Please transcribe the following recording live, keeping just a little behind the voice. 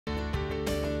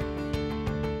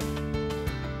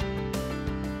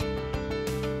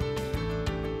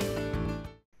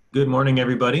Good morning,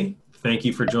 everybody. Thank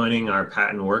you for joining our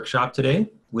patent workshop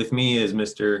today. With me is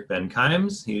Mr. Ben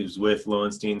Kimes. He's with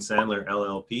Lowenstein Sandler,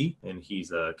 LLP, and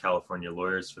he's a California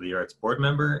Lawyers for the Arts board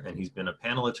member, and he's been a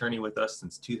panel attorney with us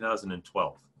since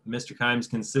 2012. Mr. Kimes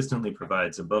consistently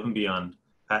provides above and beyond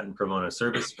patent pro bono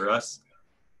service for us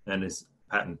and his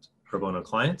patent pro bono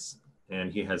clients,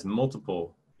 and he has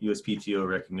multiple USPTO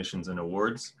recognitions and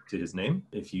awards to his name.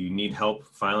 If you need help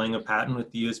filing a patent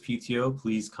with the USPTO,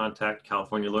 please contact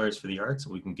California Lawyers for the Arts.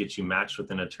 We can get you matched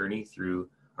with an attorney through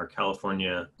our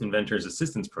California Inventors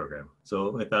Assistance Program.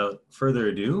 So without further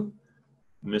ado,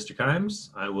 Mr. Kimes,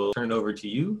 I will turn it over to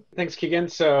you. Thanks, Keegan.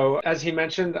 So as he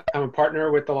mentioned, I'm a partner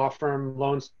with the law firm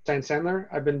Lowenstein Sandler.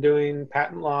 I've been doing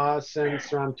patent law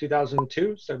since around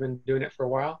 2002, so I've been doing it for a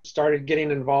while. Started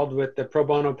getting involved with the pro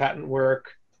bono patent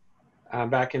work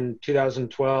back in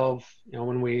 2012,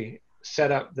 when we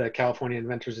set up the California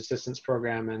Inventors Assistance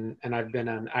Program, and I've been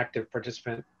an active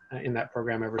participant in that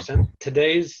program ever since.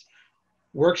 Today's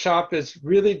workshop is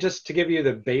really just to give you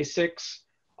the basics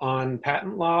on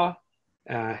patent law,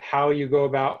 how you go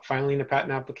about filing a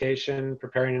patent application,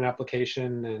 preparing an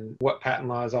application, and what patent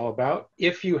law is all about.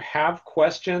 If you have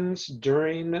questions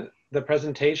during the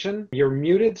presentation, you're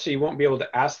muted, so you won't be able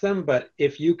to ask them, but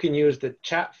if you can use the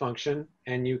chat function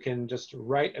and you can just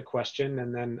write a question,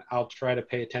 and then I'll try to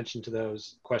pay attention to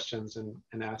those questions and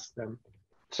ask them.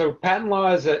 So patent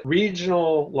law is a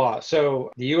regional law.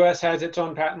 So the US has its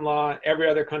own patent law. Every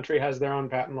other country has their own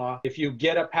patent law. If you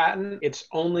get a patent, it's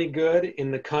only good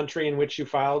in the country in which you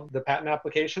filed the patent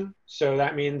application. So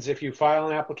that means if you file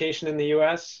an application in the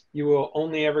US, you will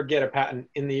only ever get a patent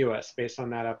in the US based on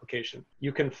that application.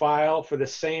 You can file for the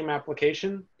same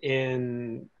application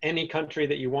in any country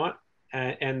that you want.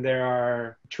 And there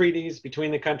are treaties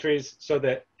between the countries so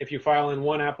that if you file in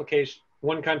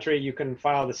one country, you can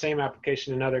file the same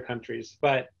application in other countries,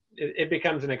 but it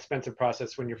becomes an expensive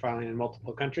process when you're filing in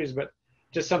multiple countries. But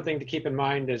just something to keep in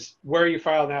mind is where you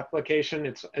file an application,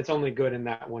 it's only good in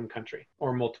that one country,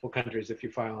 or multiple countries if you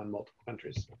file in multiple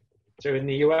countries. So in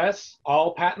the US,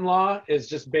 all patent law is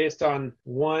just based on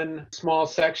one small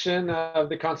section of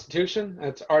the Constitution.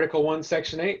 That's Article 1,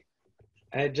 Section 8.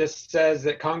 And it just says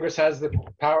that Congress has the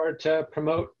power to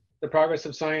promote the progress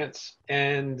of science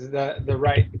and the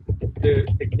right to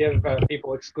give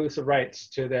people exclusive rights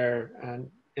to their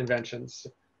inventions.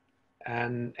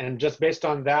 And just based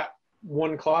on that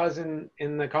one clause in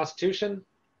the Constitution,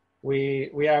 we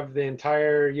have the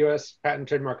entire US Patent and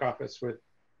Trademark Office with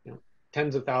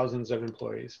tens of thousands of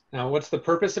employees. Now, what's the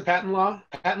purpose of patent law?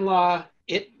 Patent law,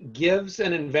 it gives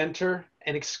an inventor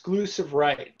an exclusive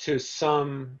right to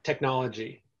some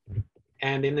technology.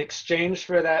 And in exchange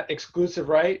for that exclusive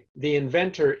right, the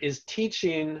inventor is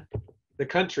teaching the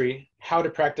country how to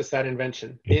practice that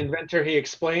invention. The inventor, he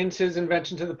explains his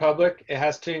invention to the public. It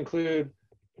has to include,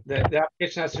 the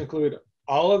application has to include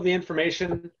all of the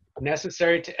information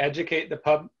necessary to educate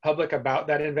the public about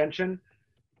that invention,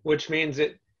 which means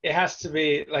it has to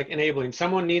be like enabling.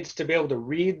 Someone needs to be able to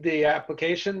read the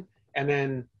application and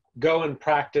then go and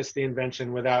practice the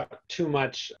invention without too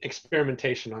much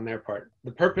experimentation on their part.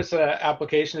 The purpose of that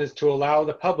application is to allow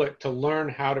the public to learn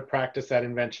how to practice that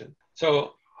invention.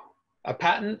 So a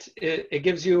patent, it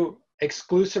gives you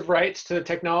exclusive rights to the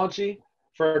technology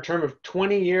for a term of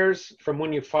 20 years from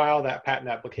when you file that patent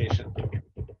application.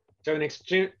 So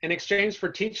in exchange for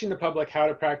teaching the public how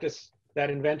to practice that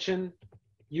invention,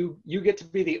 you get to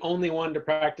be the only one to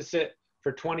practice it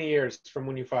for 20 years from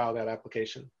when you file that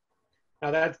application.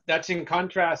 Now that's in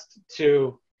contrast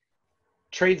to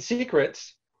trade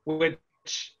secrets, which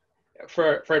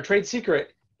for a trade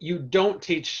secret, you don't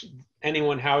teach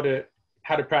anyone how to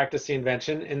practice the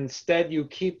invention. Instead, you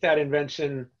keep that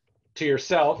invention to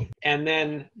yourself, and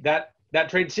then that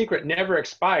trade secret never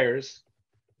expires,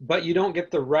 but you don't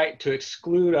get the right to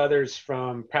exclude others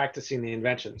from practicing the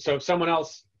invention. So if someone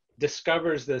else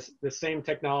discovers the same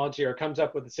technology or comes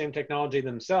up with the same technology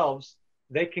themselves,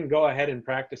 they can go ahead and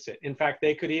practice it. In fact,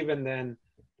 they could even then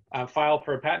file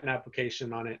for a patent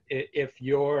application on it if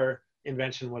your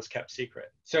invention was kept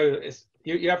secret. So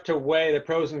you have to weigh the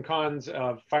pros and cons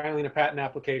of filing a patent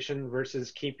application versus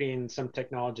keeping some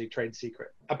technology trade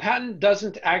secret. A patent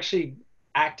doesn't actually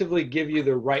actively give you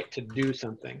the right to do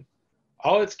something.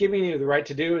 All it's giving you the right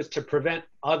to do is to prevent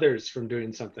others from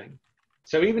doing something.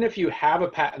 So even if you have a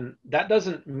patent, that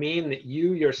doesn't mean that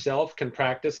you yourself can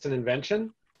practice an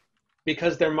invention,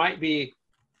 because there might be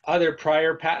other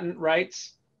prior patent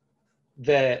rights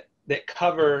that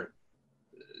cover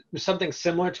something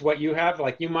similar to what you have.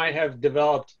 Like you might have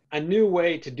developed a new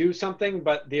way to do something,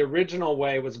 but the original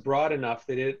way was broad enough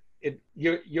that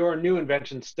your new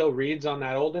invention still reads on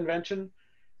that old invention.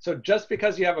 So just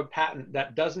because you have a patent,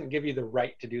 that doesn't give you the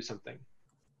right to do something.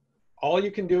 All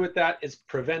you can do with that is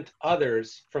prevent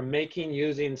others from making,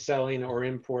 using, selling, or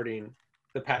importing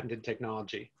the patented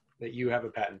technology that you have a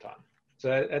patent on.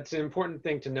 So that's an important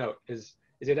thing to note, is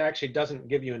it actually doesn't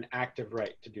give you an active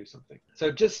right to do something.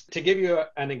 So just to give you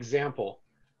an example,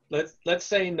 let's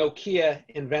say Nokia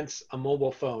invents a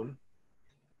mobile phone,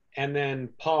 and then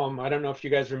Palm, I don't know if you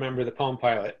guys remember the Palm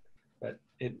Pilot, but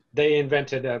they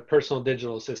invented a personal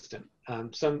digital assistant,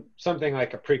 something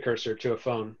like a precursor to a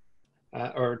phone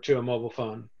or to a mobile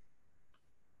phone.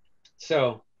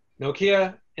 So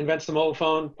Nokia invents the mobile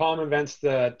phone, Palm invents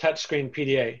the touchscreen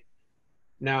PDA.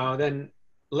 Now then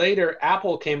later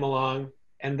Apple came along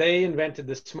and they invented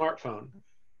the smartphone,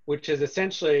 which is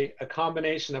essentially a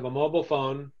combination of a mobile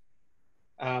phone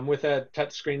with a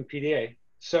touchscreen PDA.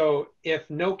 So if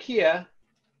Nokia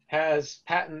has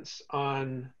patents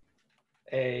on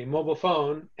a mobile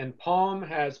phone and Palm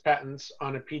has patents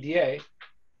on a PDA,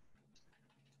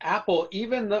 Apple,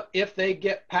 even if they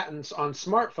get patents on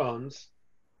smartphones,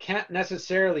 can't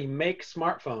necessarily make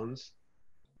smartphones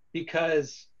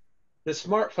because the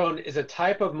smartphone is a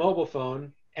type of mobile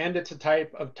phone and it's a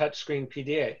type of touchscreen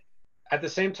PDA. At the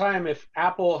same time, if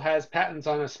Apple has patents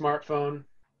on a smartphone,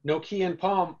 Nokia and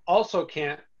Palm also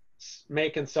can't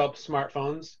make and sell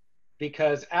smartphones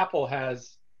because Apple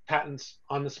has patents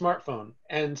on the smartphone.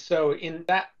 And so in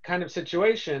that kind of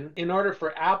situation, in order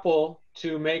for Apple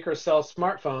to make or sell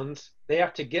smartphones, they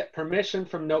have to get permission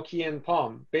from Nokia and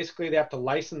Palm. Basically, they have to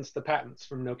license the patents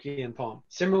from Nokia and Palm.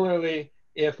 Similarly,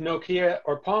 if Nokia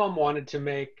or Palm wanted to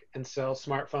make and sell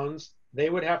smartphones, they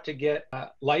would have to get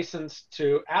license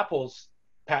to Apple's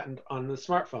patent on the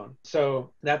smartphone.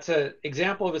 So that's an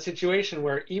example of a situation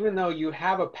where even though you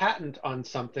have a patent on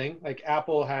something, like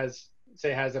Apple has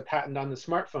a patent on the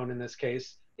smartphone in this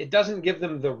case, it doesn't give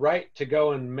them the right to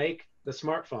go and make the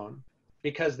smartphone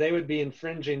because they would be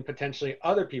infringing potentially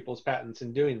other people's patents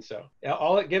in doing so.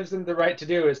 All it gives them the right to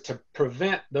do is to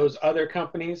prevent those other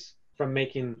companies from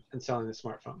making and selling the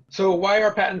smartphone. So why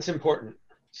are patents important?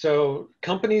 So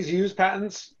companies use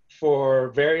patents for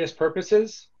various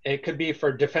purposes. It could be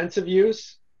for defensive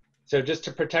use, so just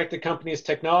to protect the company's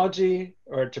technology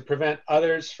or to prevent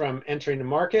others from entering the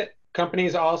market.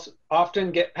 Companies also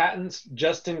often get patents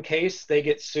just in case they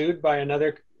get sued by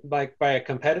a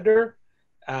competitor,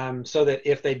 so that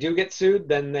if they do get sued,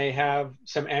 then they have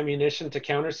some ammunition to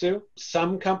countersue.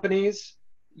 Some companies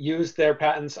use their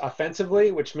patents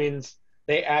offensively, which means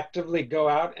they actively go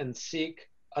out and seek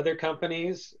other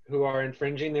companies who are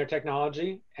infringing their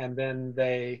technology, and then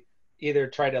they either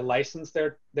try to license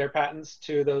their patents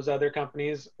to those other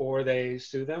companies or they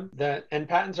sue them. And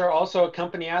patents are also a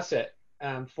company asset.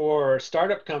 For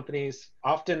startup companies,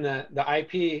 often the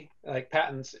IP, like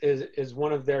patents, is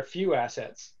one of their few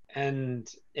assets, and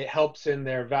it helps in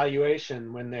their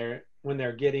valuation when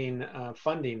they're getting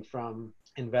funding from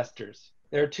investors.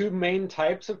 There are two main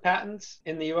types of patents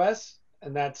in the US,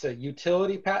 and that's a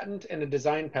utility patent and a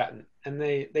design patent, and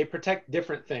they protect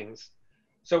different things.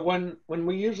 So when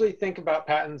we usually think about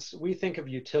patents, we think of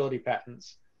utility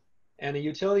patents. And a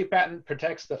utility patent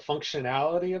protects the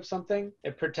functionality of something.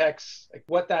 It protects like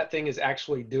what that thing is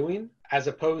actually doing, as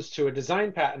opposed to a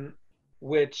design patent,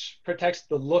 which protects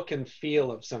the look and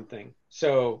feel of something.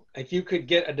 So if you could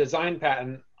get a design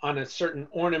patent on a certain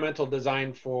ornamental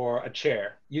design for a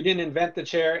chair, you didn't invent the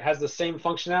chair, it has the same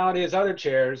functionality as other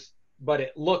chairs, but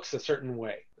it looks a certain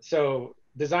way. So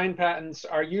design patents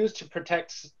are used to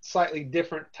protect slightly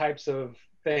different types of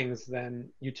things than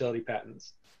utility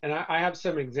patents. And I have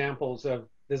some examples of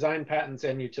design patents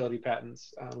and utility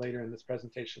patents later in this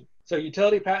presentation. So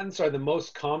utility patents are the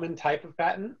most common type of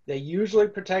patent. They usually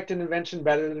protect an invention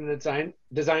better than a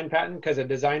design patent because a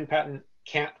design patent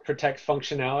can't protect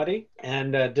functionality.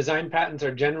 And design patents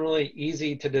are generally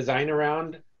easy to design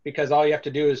around because all you have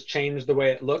to do is change the way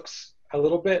it looks a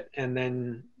little bit, and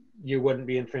then you wouldn't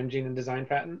be infringing a design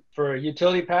patent. For a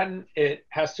utility patent, it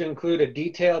has to include a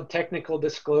detailed technical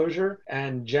disclosure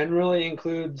and generally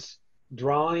includes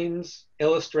drawings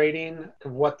illustrating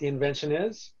what the invention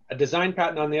is. A design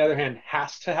patent, on the other hand,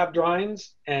 has to have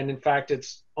drawings, and in fact,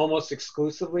 it's almost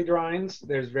exclusively drawings.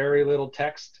 There's very little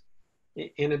text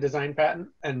in a design patent,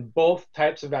 and both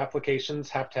types of applications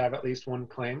have to have at least one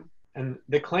claim. And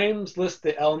the claims list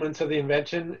the elements of the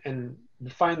invention and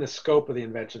define the scope of the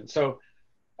invention. So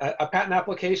a patent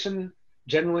application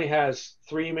generally has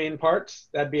three main parts.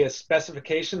 That'd be a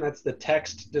specification, that's the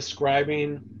text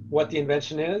describing what the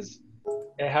invention is.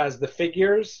 It has the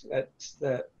figures, that's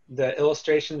the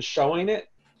illustrations showing it.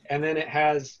 And then it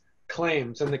has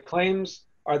claims, and the claims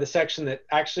are the section that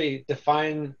actually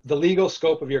define the legal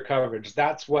scope of your coverage.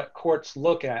 That's what courts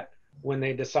look at when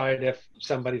they decide if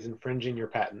somebody's infringing your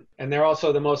patent. And they're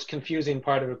also the most confusing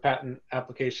part of a patent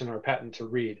application or a patent to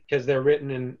read, because they're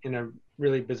written in a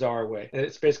really bizarre way.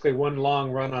 It's basically one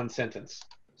long run-on sentence.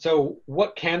 So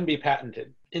what can be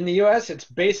patented? In the US, it's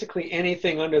basically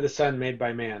anything under the sun made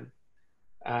by man.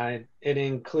 It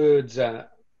includes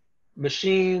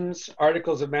machines,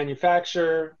 articles of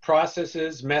manufacture,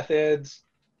 processes, methods,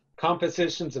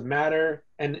 compositions of matter,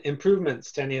 and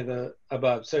improvements to any of the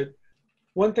above. So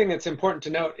one thing that's important to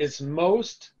note is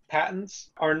most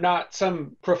patents are not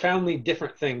some profoundly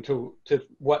different thing to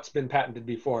what's been patented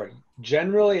before.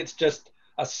 Generally, it's just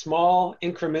a small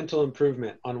incremental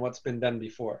improvement on what's been done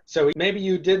before. So maybe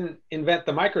you didn't invent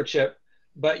the microchip,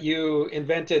 but you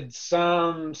invented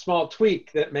some small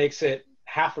tweak that makes it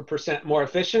 0.5% more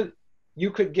efficient.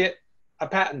 You could get a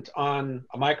patent on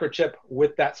a microchip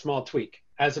with that small tweak.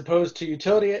 As opposed to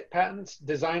utility patents,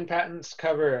 design patents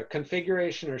cover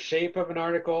configuration or shape of an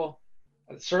article,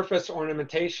 surface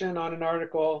ornamentation on an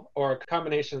article, or a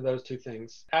combination of those two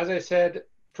things. As I said,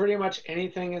 pretty much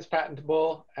anything is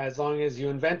patentable as long as you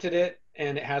invented it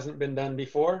and it hasn't been done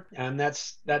before. And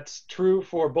that's true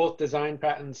for both design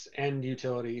patents and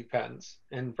utility patents.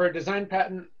 And for a design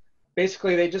patent,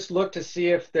 basically they just look to see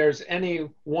if there's any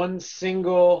one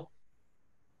single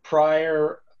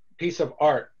prior piece of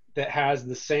art that has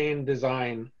the same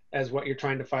design as what you're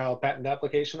trying to file a patent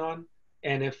application on.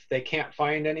 And if they can't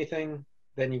find anything,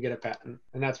 then you get a patent.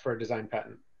 And that's for a design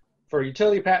patent. For a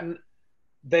utility patent,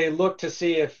 they look to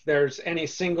see if there's any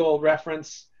single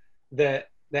reference that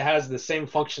has the same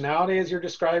functionality as you're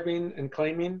describing and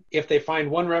claiming. If they find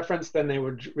one reference, then they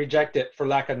would reject it for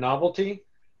lack of novelty,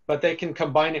 but they can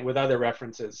combine it with other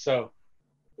references. So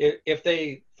if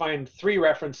they find 3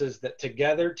 references that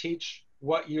together teach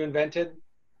what you invented,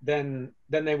 then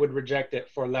they would reject it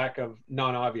for lack of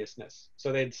non-obviousness.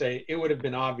 So they'd say it would have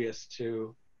been obvious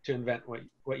to invent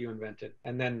what you invented.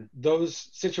 And then those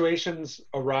situations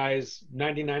arise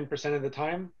 99% of the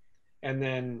time. And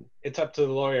then it's up to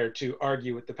the lawyer to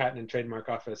argue with the Patent and Trademark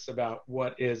Office about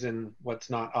what is and what's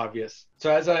not obvious.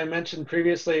 So as I mentioned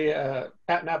previously,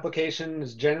 patent application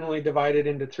is generally divided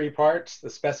into 3 parts: the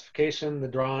specification, the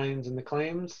drawings, and the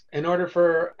claims. In order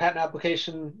for patent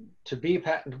application to be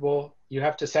patentable, you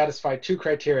have to satisfy 2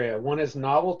 criteria. One is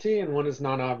novelty and one is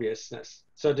non-obviousness.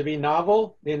 So to be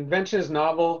novel, the invention is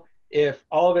novel if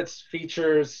all of its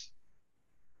features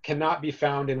cannot be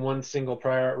found in one single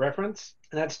prior art reference.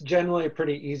 And that's generally a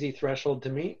pretty easy threshold to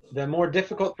meet. The more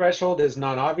difficult threshold is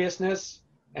non-obviousness,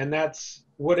 and that's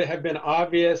would it have been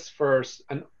obvious for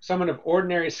someone of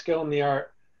ordinary skill in the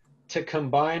art to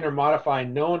combine or modify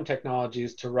known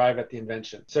technologies to arrive at the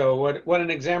invention. So what an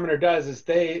examiner does is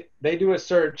they do a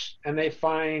search and they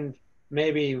find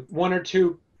maybe 1 or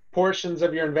 2 portions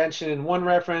of your invention in one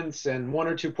reference and 1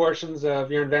 or 2 portions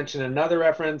of your invention in another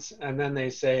reference, and then they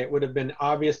say it would have been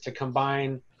obvious to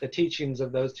combine the teachings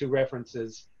of those 2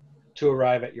 references to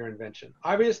arrive at your invention.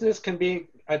 Obviousness can be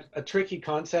a tricky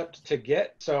concept to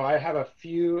get, so I have a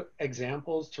few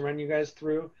examples to run you guys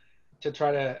through to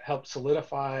try to help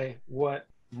solidify what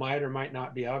might or might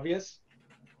not be obvious.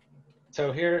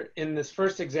 So here in this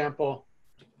first example,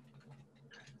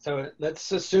 so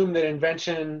let's assume that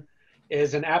invention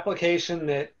is an application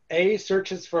that A,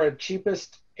 searches for a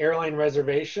cheapest airline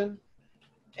reservation,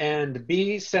 and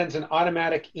B, sends an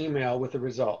automatic email with the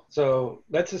result. So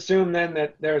let's assume then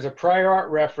that there's a prior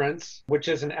art reference, which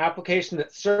is an application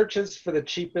that searches for the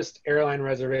cheapest airline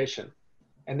reservation,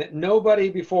 and that nobody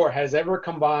before has ever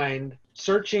combined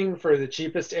searching for the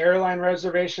cheapest airline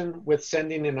reservation with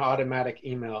sending an automatic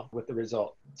email with the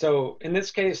result. So in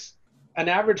this case, an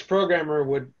average programmer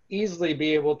would easily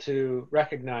be able to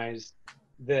recognize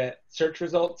that search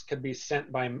results could be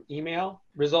sent by email.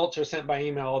 Results are sent by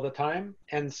email all the time.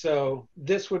 And so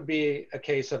this would be a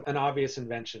case of an obvious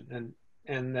invention.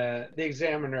 And the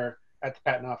examiner at the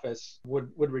patent office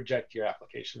would reject your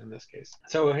application in this case.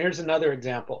 So here's another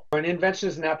example. An invention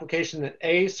is an application that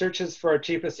A, searches for a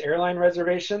cheapest airline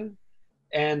reservation,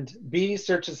 and B,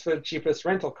 searches for the cheapest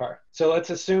rental car. So let's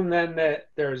assume then that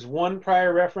there's one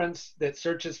prior reference that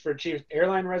searches for cheapest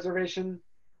airline reservation,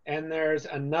 and there's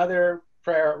another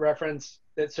prior reference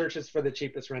that searches for the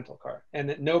cheapest rental car, and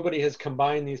that nobody has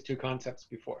combined these 2 concepts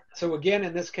before. So again,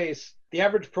 in this case, the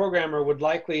average programmer would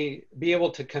likely be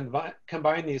able to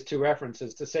combine these 2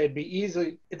 references to say it'd be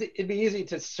easy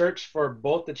to search for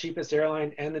both the cheapest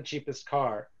airline and the cheapest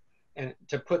car, and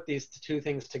to put these 2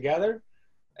 things together.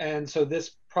 And so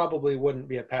this probably wouldn't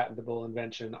be a patentable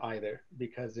invention either,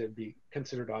 because it'd be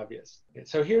considered obvious. Okay,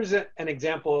 so here's an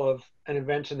example of an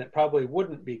invention that probably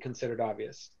wouldn't be considered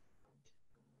obvious.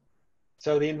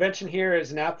 So the invention here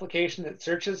is an application that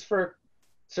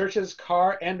searches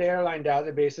car and airline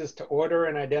databases to order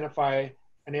and identify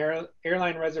an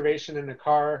airline reservation in a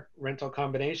car rental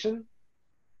combination.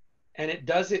 And it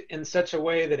does it in such a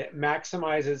way that it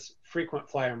maximizes frequent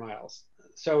flyer miles.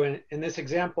 So in this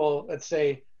example, let's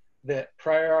say that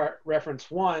prior art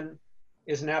reference 1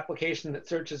 is an application that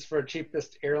searches for a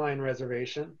cheapest airline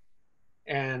reservation,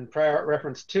 and prior art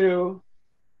reference 2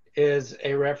 is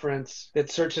a reference that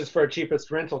searches for a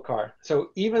cheapest rental car. So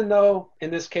even though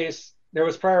in this case there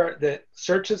was prior art that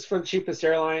searches for the cheapest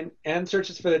airline and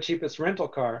searches for the cheapest rental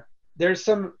car, there's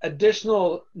some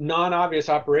additional non-obvious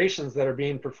operations that are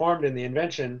being performed in the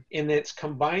invention, in that it's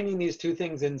combining these two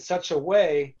things in such a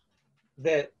way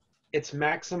that it's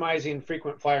maximizing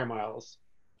frequent flyer miles.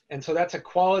 And so that's a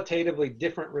qualitatively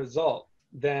different result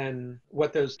than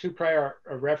what those two prior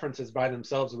references by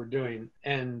themselves were doing,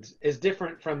 and is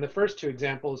different from the first two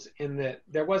examples in that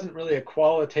there wasn't really a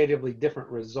qualitatively different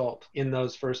result in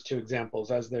those first two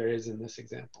examples as there is in this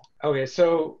example. Okay,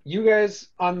 so you guys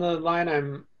on the line,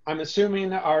 I'm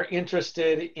assuming, are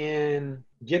interested in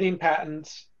getting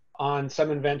patents on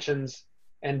some inventions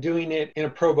and doing it in a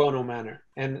pro bono manner.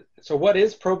 And so what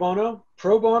is pro bono?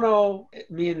 Pro bono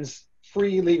means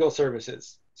free legal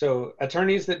services. So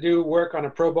attorneys that do work on a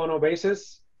pro bono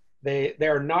basis, they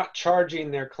are not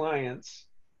charging their clients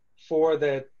for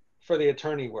the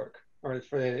attorney work or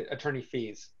for the attorney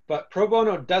fees. But pro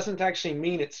bono doesn't actually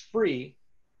mean it's free,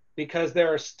 because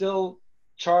there are still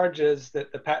charges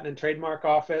that the Patent and Trademark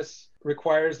Office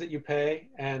requires that you pay,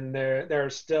 and there are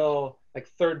still like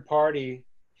third-party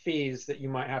fees that you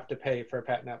might have to pay for a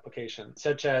patent application,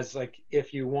 such as like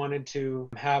if you wanted to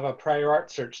have a prior art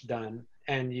search done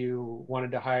and you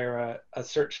wanted to hire a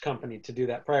search company to do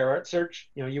that prior art search,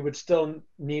 you would still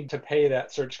need to pay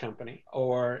that search company.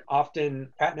 Or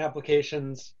often patent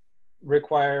applications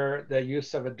require the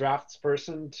use of a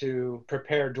draftsperson to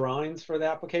prepare drawings for the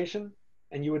application,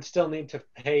 and you would still need to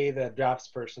pay the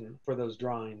draftsperson for those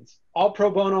drawings. All pro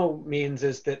bono means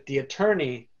is that the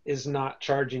attorney is not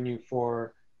charging you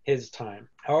for his time.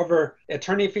 However,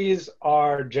 attorney fees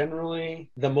are generally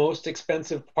the most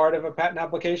expensive part of a patent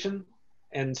application.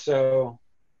 And so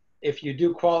if you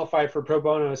do qualify for pro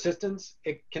bono assistance,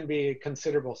 it can be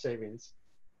considerable savings.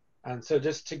 And so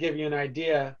just to give you an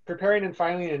idea, preparing and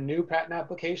filing a new patent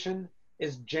application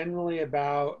is generally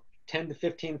about $10,000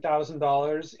 to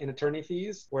 $15,000 in attorney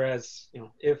fees, whereas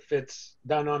if it's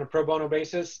done on a pro bono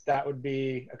basis, that would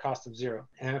be a cost of zero.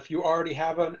 And if you already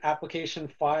have an application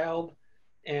filed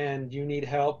and you need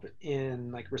help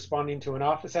in like responding to an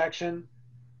office action,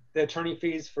 the attorney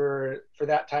fees for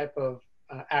that type of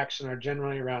action are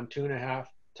generally around $2,500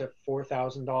 to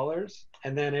 $4,000.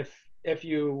 And then if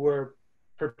you were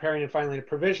preparing and filing a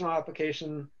provisional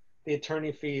application, the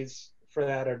attorney fees for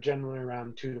that are generally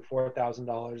around $2,000 to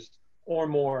 $4,000 or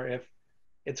more if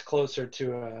it's closer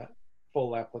to a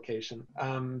full application.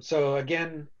 So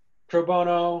again, pro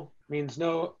bono means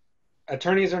no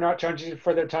attorneys are not charging you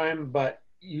for their time, but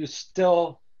you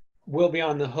still will be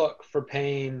on the hook for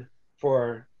paying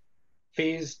for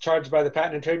fees charged by the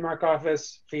Patent and Trademark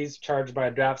Office, fees charged by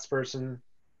a draftsperson,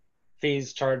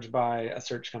 fees charged by a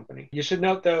search company. You should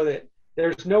note, though, that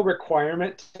there's no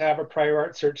requirement to have a prior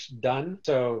art search done,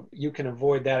 so you can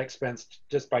avoid that expense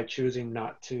just by choosing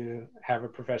not to have a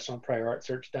professional prior art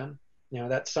search done.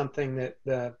 That's something that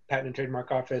the Patent and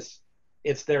Trademark Office,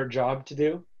 it's their job to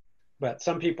do, but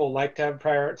some people like to have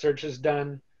prior art searches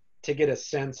done to get a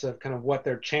sense of kind of what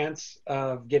their chance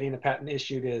of getting a patent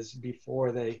issued is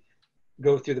before they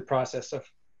go through the process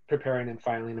of preparing and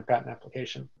filing a patent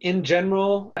application. In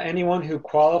general, anyone who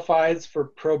qualifies for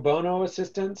pro bono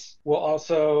assistance will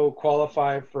also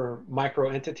qualify for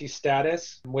microentity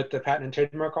status with the Patent and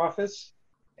Trademark Office.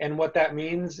 And what that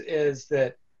means is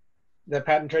that the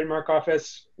Patent and Trademark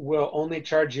Office will only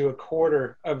charge you a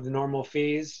quarter of the normal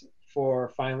fees for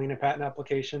filing a patent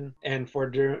application and for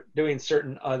doing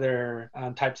certain other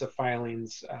types of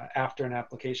filings after an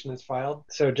application is filed.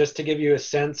 So just to give you a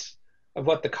sense of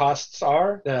what the costs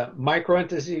are, the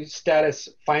microentity status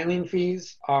filing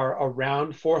fees are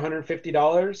around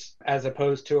 $450 as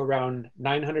opposed to around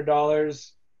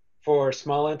 $900 for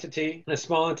small entity. A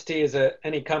small entity is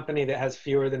any company that has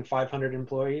fewer than 500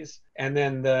 employees. And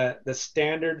then the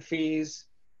standard fees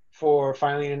for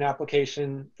filing an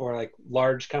application for like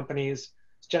large companies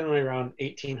is generally around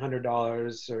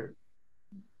 $1,800 or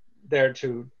there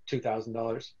to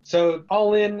 $2,000. So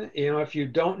all in, if you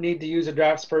don't need to use a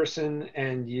draftsperson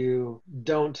and you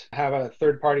don't have a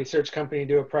third-party search company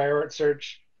do a prior art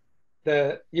search,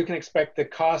 you can expect the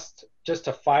cost just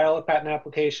to file a patent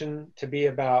application to be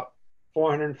about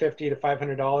 $450 to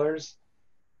 $500.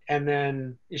 And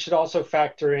then you should also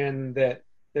factor in that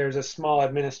there's a small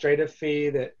administrative fee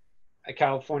that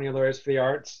California Lawyers for the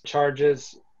Arts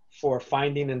charges for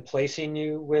finding and placing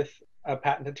you with a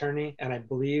patent attorney, and I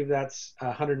believe that's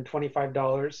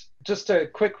 $125. Just a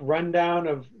quick rundown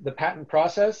of the patent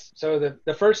process. So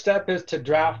the first step is to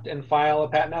draft and file a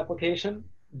patent application.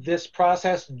 This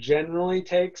process generally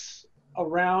takes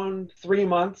around 3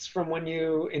 months from when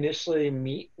you initially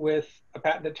meet with a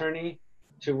patent attorney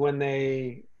to when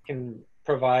they can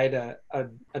provide a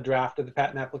draft of the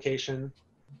patent application.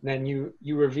 Then you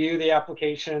review the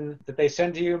application that they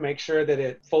send to you, make sure that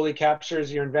it fully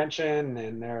captures your invention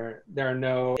and there are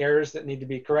no errors that need to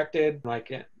be corrected,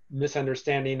 like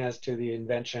misunderstanding as to the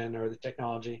invention or the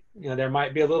technology. There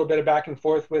might be a little bit of back and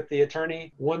forth with the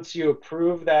attorney. Once you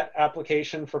approve that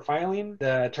application for filing,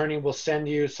 the attorney will send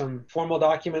you some formal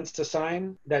documents to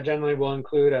sign. That generally will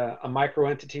include a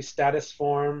microentity status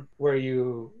form where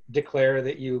you declare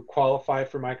that you qualify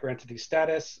for microentity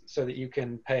status so that you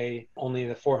can pay only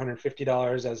the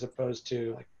 $450 as opposed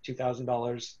to like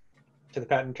 $2,000 to the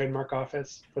Patent and Trademark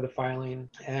Office for the filing.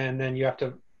 And then you have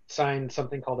to sign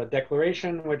something called a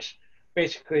declaration, which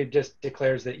basically just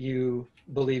declares that you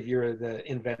believe you're the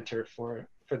inventor for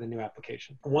the new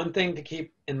application. One thing to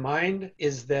keep in mind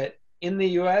is that in the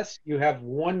US, you have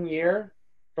 1 year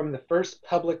from the first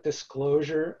public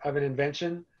disclosure of an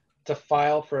invention to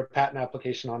file for a patent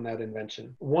application on that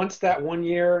invention. Once that 1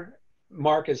 year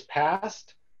mark is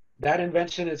passed, that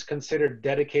invention is considered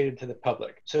dedicated to the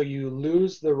public. So you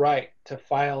lose the right to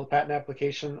file a patent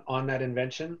application on that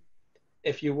invention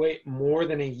if you wait more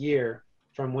than a year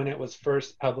from when it was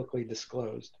first publicly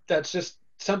disclosed. That's just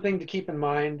something to keep in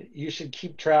mind. You should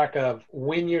keep track of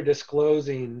when you're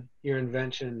disclosing your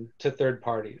invention to third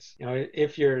parties.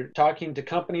 If you're talking to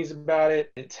companies about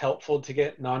it, it's helpful to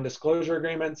get non-disclosure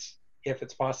agreements if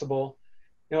it's possible.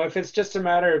 If it's just a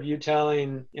matter of you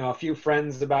telling, a few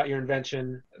friends about your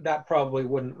invention, that probably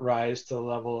wouldn't rise to the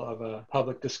level of a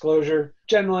public disclosure.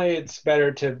 Generally, it's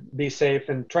better to be safe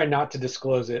and try not to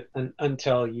disclose it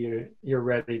until you're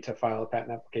ready to file a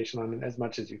patent application on it as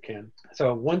much as you can.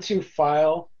 So once you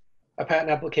file a patent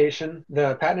application,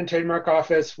 the Patent and Trademark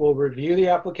Office will review the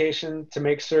application to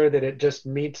make sure that it just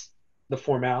meets the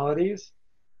formalities.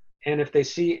 And if they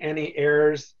see any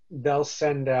errors, they'll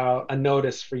send out a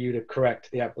notice for you to correct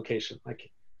the application.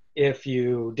 Like if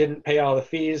you didn't pay all the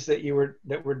fees that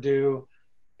were due,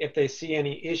 if they see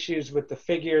any issues with the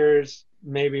figures,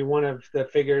 maybe one of the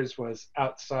figures was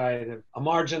outside of a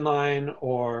margin line,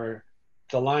 or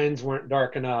the lines weren't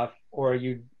dark enough, or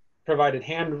you provided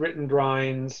handwritten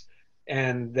drawings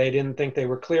and they didn't think they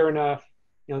were clear enough,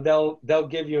 they'll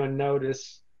give you a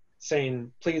notice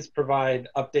saying, please provide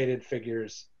updated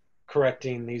figures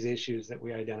correcting these issues that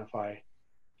we identify.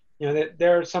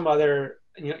 There are some other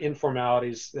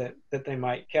informalities that they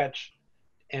might catch,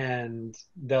 and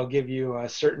they'll give you a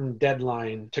certain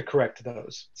deadline to correct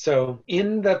those. So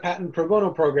in the Patent Pro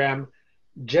Bono program,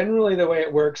 generally the way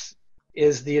it works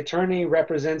is the attorney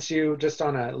represents you just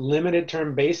on a limited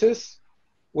term basis,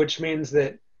 which means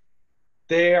that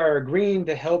they are agreeing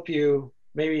to help you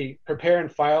maybe prepare and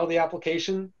file the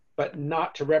application, but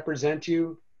not to represent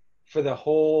you for the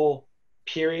whole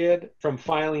period from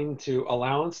filing to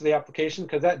allowance of the application,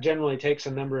 because that generally takes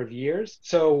a number of years.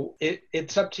 So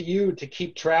it's up to you to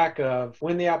keep track of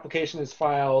when the application is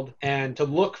filed and to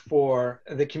look for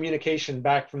the communication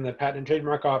back from the Patent and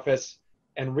Trademark Office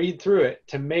and read through it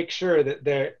to make sure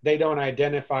that they don't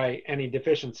identify any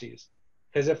deficiencies.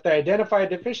 Because if they identify a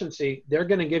deficiency, they're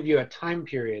going to give you a time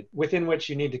period within which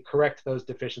you need to correct those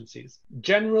deficiencies.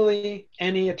 Generally,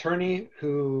 any attorney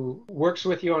who works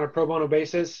with you on a pro bono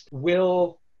basis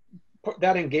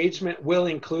that engagement will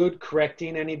include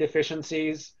correcting any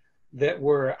deficiencies that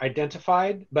were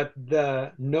identified, but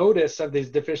the notice of these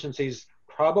deficiencies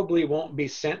probably won't be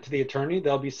sent to the attorney.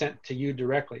 They'll be sent to you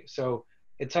directly. So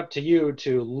it's up to you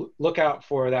to look out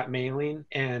for that mailing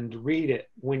and read it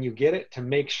when you get it to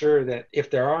make sure that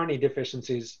if there are any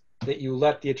deficiencies, that you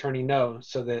let the attorney know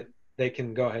so that they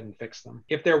can go ahead and fix them.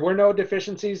 If there were no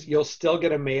deficiencies, you'll still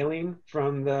get a mailing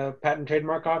from the Patent and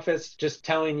Trademark Office just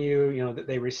telling you, that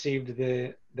they received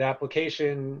the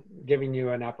application, giving you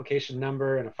an application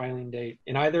number and a filing date.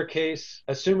 In either case,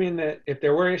 assuming that if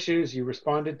there were issues, you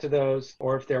responded to those,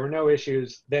 or if there were no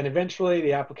issues, then eventually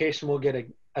the application will get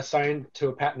assigned to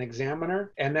a patent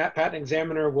examiner, and that patent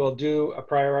examiner will do a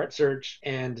prior art search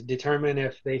and determine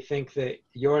if they think that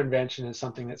your invention is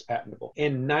something that's patentable.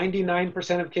 In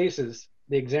 99% of cases,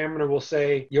 the examiner will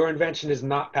say your invention is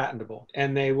not patentable,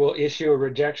 and they will issue a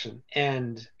rejection.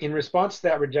 And in response to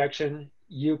that rejection,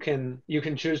 you can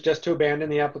choose just to abandon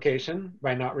the application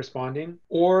by not responding,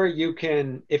 or you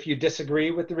can, if you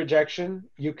disagree with the rejection,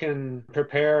 you can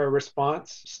prepare a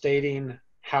response stating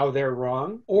how they're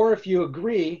wrong. Or if you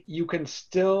agree, you can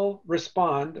still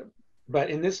respond, but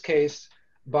in this case,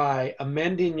 by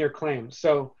amending your claims.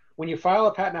 So when you file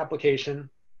a patent application,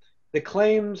 the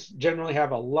claims generally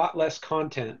have a lot less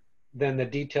content than the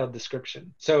detailed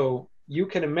description. So you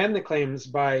can amend the claims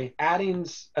by adding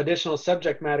additional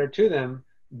subject matter to them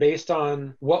based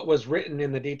on what was written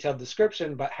in the detailed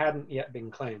description but hadn't yet been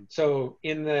claimed. So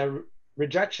in the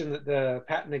rejection that the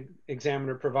patent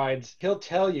examiner provides, he'll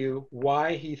tell you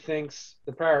why he thinks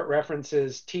the prior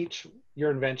references teach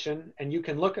your invention, and you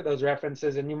can look at those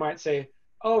references and you might say,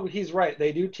 oh, he's right,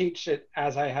 they do teach it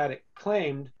as I had it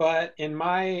claimed, but in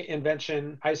my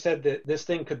invention, I said that this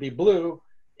thing could be blue,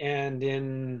 and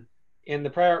in the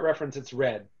prior art reference, it's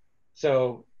red.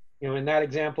 So, in that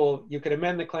example, you could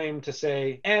amend the claim to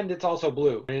say, and it's also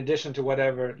blue, in addition to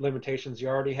whatever limitations you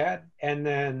already had. And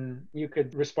then you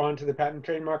could respond to the Patent and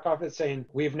Trademark Office saying,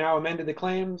 we've now amended the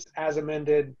claims as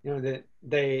amended, that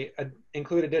they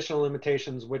include additional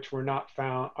limitations which are not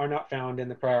found in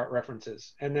the prior art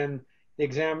references. And then the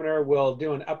examiner will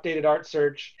do an updated art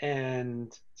search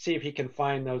and see if he can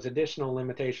find those additional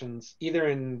limitations, either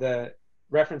in the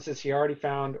references he already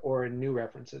found or in new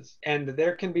references. And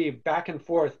there can be back and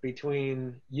forth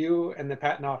between you and the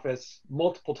patent office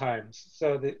multiple times.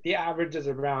 So the average is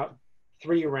around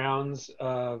 3 rounds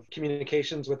of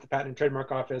communications with the Patent and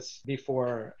Trademark Office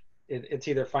before it's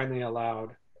either finally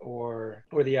allowed or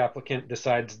the applicant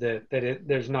decides that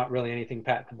there's not really anything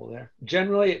patentable there.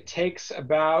 Generally, it takes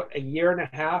about 1.5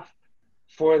 years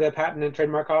for the Patent and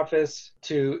Trademark Office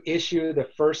to issue the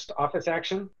first office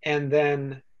action. And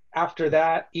then after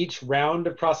that, each round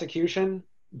of prosecution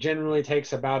generally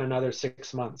takes about another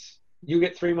 6 months. You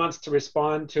get 3 months to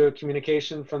respond to a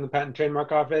communication from the Patent and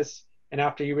Trademark Office. And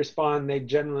after you respond, they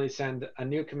generally send a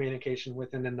new communication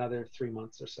within another 3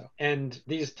 months or so. And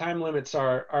these time limits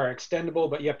are extendable,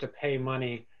 but you have to pay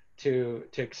money to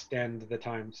extend the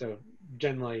time. So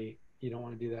generally, you don't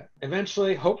want to do that.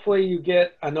 Eventually, hopefully you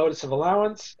get a notice of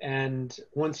allowance. And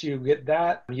once you get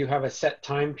that, you have a set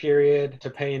time period to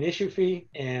pay an issue fee.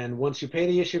 And once you pay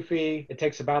the issue fee, it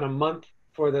takes about a month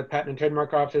for the Patent and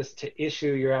Trademark Office to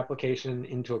issue your application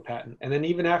into a patent. And then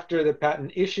even after the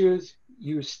patent issues,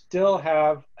 you still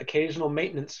have occasional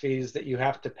maintenance fees that you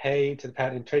have to pay to the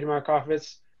Patent and Trademark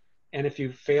Office. And if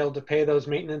you fail to pay those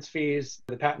maintenance fees,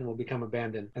 the patent will become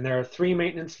abandoned. And there are 3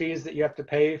 maintenance fees that you have to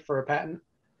pay for a patent: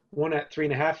 one at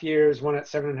 3.5 years, one at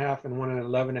 7.5, and one at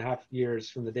 11.5 years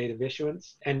from the date of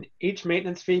issuance. And each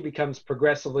maintenance fee becomes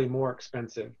progressively more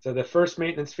expensive. So the first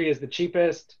maintenance fee is the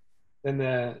cheapest, then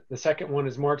the second one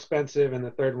is more expensive, and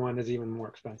the third one is even more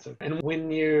expensive. And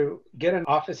when you get an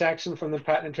office action from the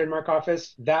Patent and Trademark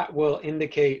Office, that will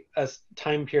indicate a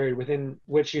time period within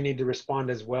which you need to respond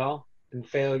as well. And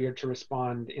failure to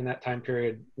respond in that time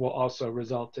period will also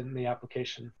result in the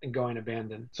application going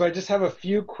abandoned. So I just have a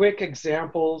few quick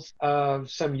examples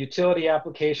of some utility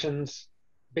applications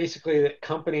basically that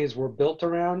companies were built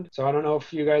around. So I don't know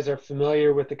if you guys are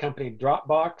familiar with the company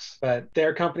Dropbox, but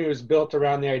their company was built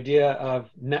around the idea of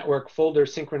network folder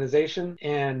synchronization.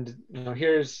 And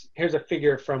here's a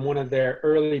figure from one of their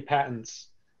early patents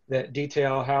that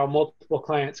detail how multiple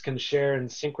clients can share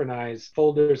and synchronize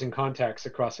folders and contacts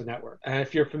across a network. And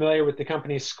if you're familiar with the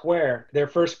company Square, their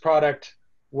first product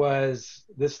was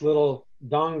this little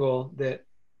dongle that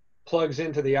plugs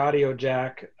into the audio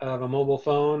jack of a mobile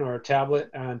phone or a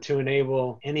tablet to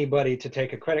enable anybody to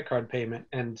take a credit card payment.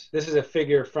 And this is a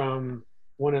figure from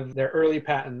one of their early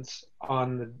patents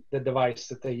on the device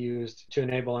that they used to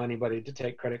enable anybody to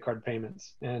take credit card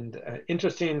payments. And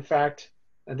interesting fact,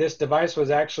 this device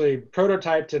was actually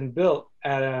prototyped and built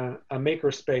at a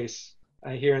makerspace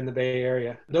here in the Bay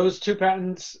Area. Those 2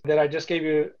 patents that I just gave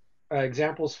you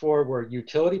examples for were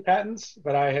utility patents,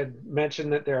 but I had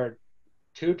mentioned that there are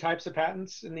 2 types of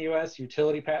patents in the US: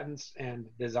 utility patents and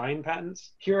design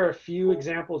patents. Here are a few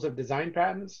examples of design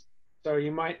patents. So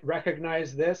you might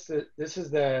recognize this. This is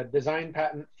the design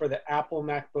patent for the Apple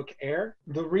MacBook Air.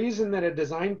 The reason that a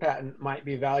design patent might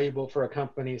be valuable for a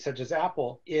company such as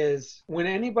Apple is when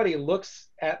anybody looks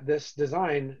at this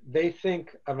design, they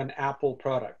think of an Apple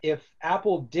product. If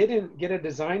Apple didn't get a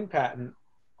design patent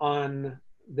on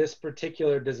this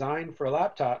particular design for a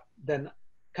laptop, then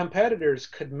competitors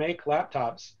could make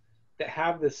laptops that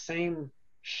have the same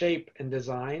shape and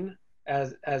design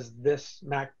as this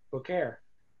MacBook Air,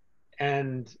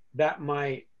 and that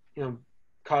might,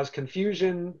 cause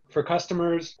confusion for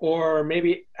customers, or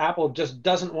maybe Apple just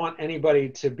doesn't want anybody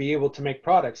to be able to make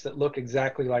products that look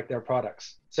exactly like their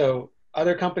products. So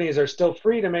other companies are still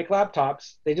free to make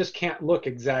laptops, they just can't look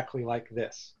exactly like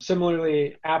this.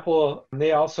 Similarly, Apple,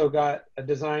 they also got a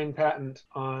design patent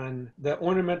on the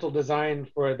ornamental design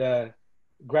for the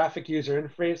graphic user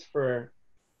interface for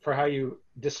how you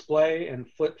display and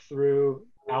flip through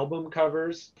album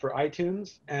covers for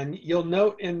iTunes. And you'll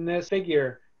note in this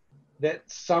figure that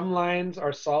some lines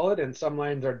are solid and some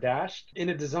lines are dashed. In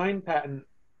a design patent,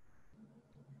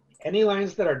 any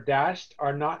lines that are dashed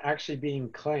are not actually being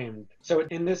claimed. So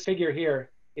in this figure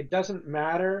here, it doesn't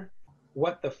matter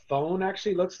what the phone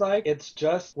actually looks like. It's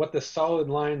just what the solid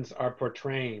lines are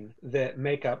portraying that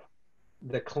make up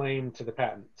the claim to the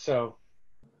patent. So,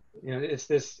 it's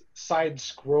this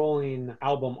side-scrolling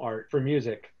album art for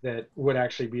music that would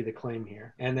actually be the claim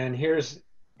here. And then here's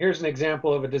an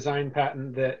example of a design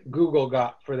patent that Google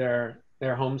got for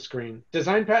their home screen.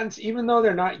 Design patents, even though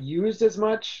they're not used as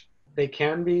much, they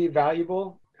can be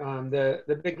valuable.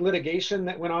 The big litigation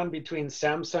that went on between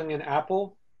Samsung and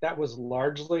Apple, that was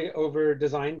largely over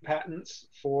design patents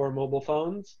for mobile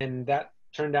phones. And that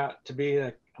turned out to be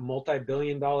a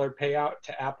multi-billion-dollar payout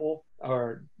to Apple,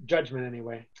 or judgment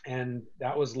anyway. And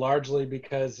that was largely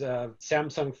because of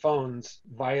Samsung phones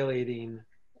violating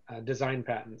design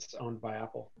patents owned by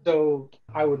Apple. So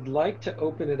I would like to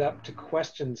open it up to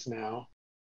questions now.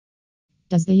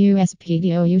 Does the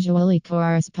USPTO usually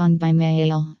correspond by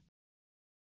mail?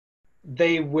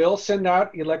 They will send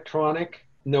out electronic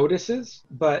notices,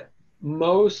 but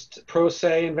most pro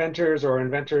se inventors or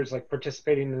inventors like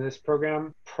participating in this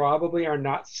program probably are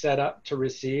not set up to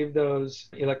receive those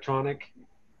electronic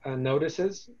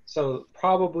notices. So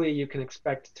probably you can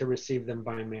expect to receive them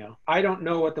by mail. I don't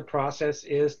know what the process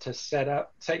is to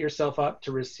set yourself up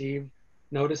to receive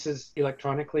notices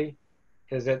electronically,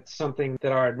 because it's something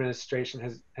that our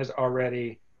administration has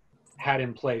already had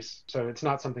in place. So it's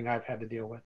not something I've had to deal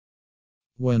with.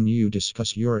 When you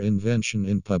discuss your invention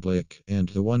in public and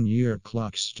the 1-year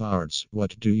clock starts,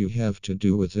 what do you have to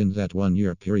do within that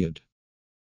 1-year period?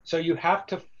 So you have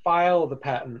to file the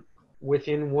patent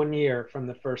within 1 year from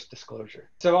the first disclosure.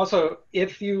 So also,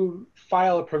 if you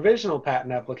file a provisional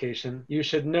patent application, you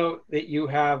should note that you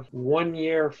have 1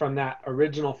 year from that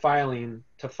original filing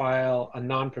to file a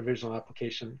non-provisional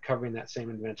application covering that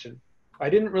same invention. I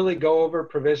didn't really go over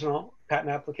provisional patent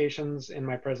applications in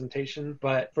my presentation,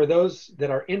 but for those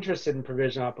that are interested in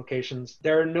provisional applications,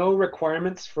 there are no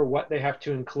requirements for what they have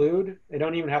to include. They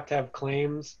don't even have to have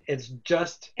claims. It's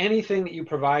just anything that you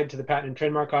provide to the Patent and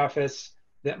Trademark Office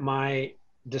that might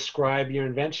describe your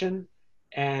invention,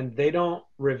 and they don't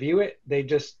review it. They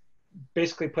just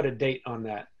basically put a date on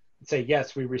that and say,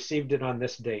 yes, we received it on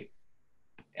this date.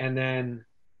 And then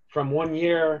from 1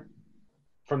 year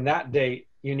from that date,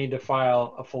 you need to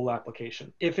file a full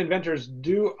application. If inventors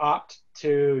do opt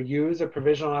to use a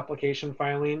provisional application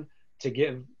filing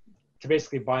to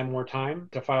basically buy more time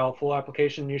to file a full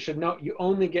application, you should note you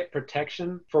only get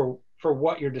protection for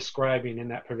what you're describing in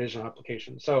that provisional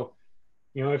application. So,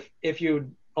 if you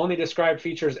only describe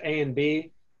features A and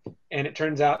B, and it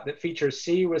turns out that feature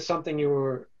C was something you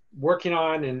were working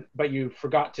on, but you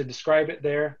forgot to describe it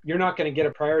there, you're not going to get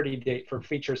a priority date for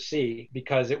feature C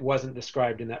because it wasn't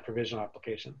described in that provisional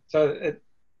application. So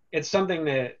it's something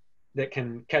that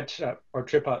can catch up or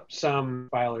trip up some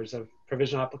filers of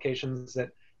provisional applications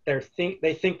that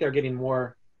they think they're getting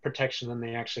more protection than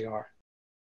they actually are.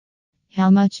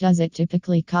 How much does it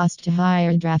typically cost to hire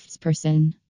a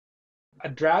draftsperson? A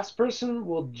draftsperson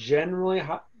will generally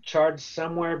charge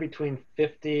somewhere between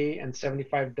 $50 and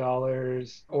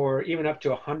 $75, or even up to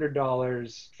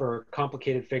 $100 for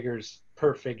complicated figures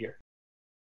per figure.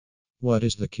 What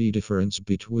is the key difference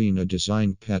between a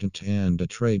design patent and a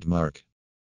trademark?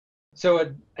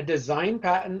 So a design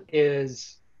patent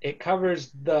it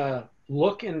covers the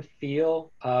look and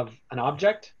feel of an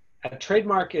object. A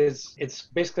trademark it's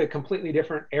basically a completely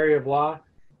different area of law,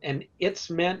 and it's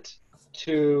meant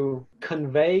to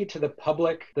convey to the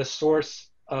public the source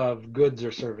of goods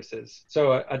or services.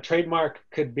 So a trademark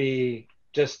could be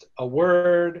just a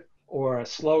word or a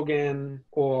slogan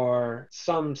or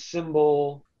some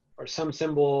symbol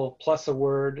plus a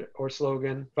word or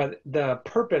slogan. But the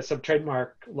purpose of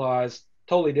trademark law is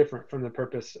totally different from the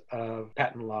purpose of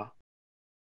patent law.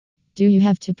 Do you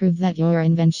have to prove that your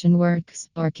invention works,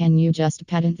 or can you just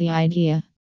patent the idea?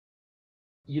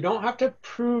 You don't have to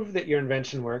prove that your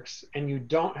invention works, and you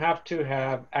don't have to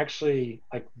have actually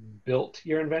like built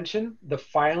your invention. The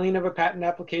filing of a patent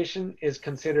application is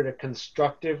considered a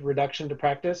constructive reduction to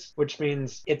practice, which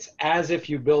means it's as if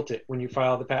you built it when you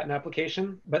file the patent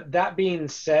application. But that being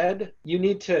said, you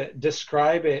need to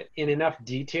describe it in enough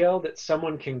detail that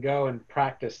someone can go and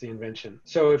practice the invention.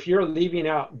 So if you're leaving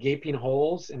out gaping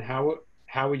holes in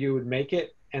how you would make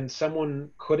it, and someone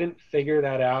couldn't figure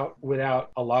that out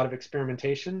without a lot of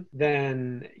experimentation,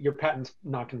 then your patent's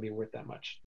not going to be worth that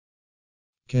much.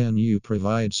 Can you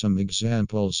provide some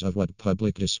examples of what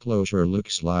public disclosure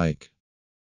looks like?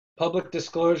 Public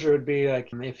disclosure would be like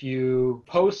if you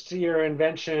post your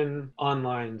invention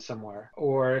online somewhere,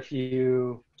 or if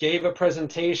you gave a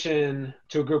presentation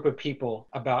to a group of people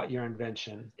about your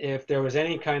invention, if there was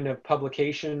any kind of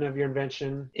publication of your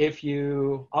invention, if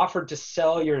you offered to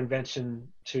sell your invention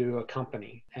to a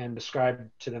company and describe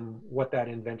to them what that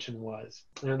invention was.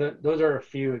 Those are a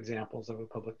few examples of a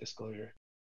public disclosure.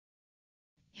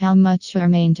 How much are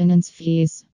maintenance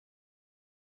fees?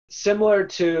 Similar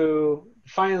to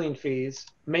filing fees,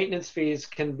 maintenance fees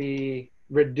can be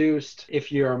reduced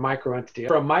if you're a micro entity.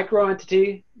 For a micro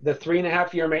entity, the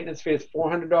 3.5-year maintenance fee is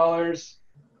 $400,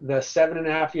 the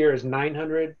 7.5-year is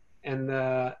 $900, and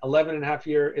the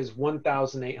 11.5-year is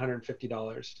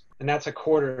 $1,850. And that's a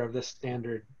quarter of the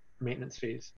standard maintenance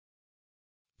fees.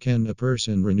 Can a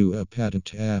person renew a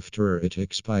patent after it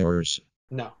expires?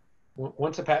 No.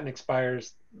 Once a patent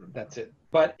expires, that's it.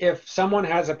 But if someone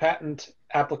has a patent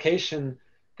application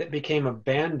that became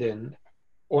abandoned,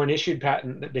 or an issued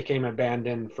patent that became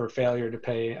abandoned for failure to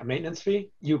pay a maintenance fee,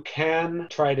 you can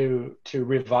try to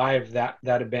revive that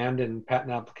abandoned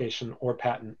patent application or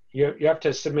patent. You have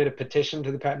to submit a petition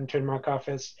to the Patent and Trademark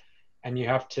Office, and you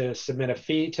have to submit a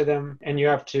fee to them, and you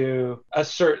have to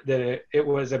assert that it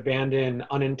was abandoned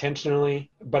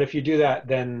unintentionally. But if you do that,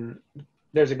 then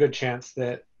there's a good chance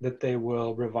that they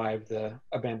will revive the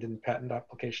abandoned patent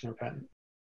application or patent.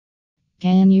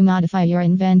 Can you modify your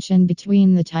invention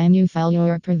between the time you file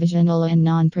your provisional and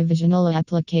non-provisional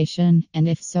application? And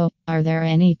if so, are there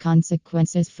any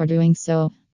consequences for doing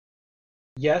so?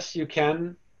 Yes, you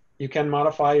can. You can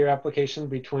modify your application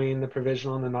between the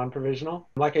provisional and the non-provisional.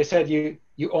 Like I said, you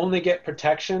only get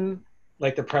protection,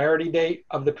 like the priority date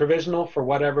of the provisional, for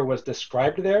whatever was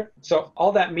described there. So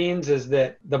all that means is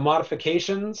that the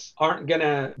modifications aren't going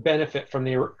to benefit from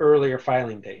the earlier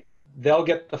filing date. They'll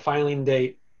get the filing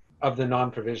date of the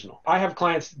non-provisional. I have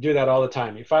clients do that all the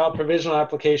time. You file a provisional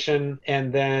application,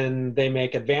 and then they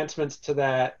make advancements to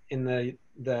that in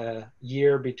the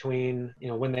year between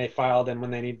when they filed and when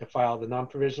they need to file the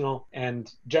non-provisional,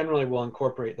 and generally will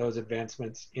incorporate those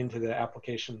advancements into the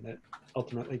application that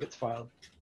ultimately gets filed.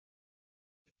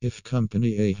 If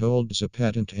Company A holds a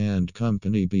patent and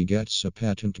Company B gets a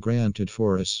patent granted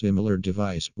for a similar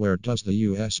device, where does the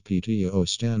USPTO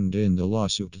stand in the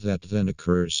lawsuit that then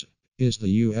occurs? Is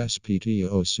the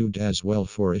USPTO sued as well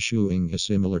for issuing a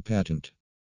similar patent?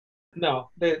 No,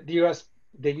 the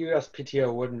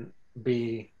USPTO wouldn't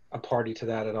be a party to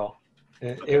that at all.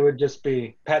 It would just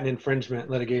be patent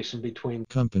infringement litigation between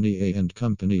Company A and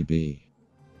Company B.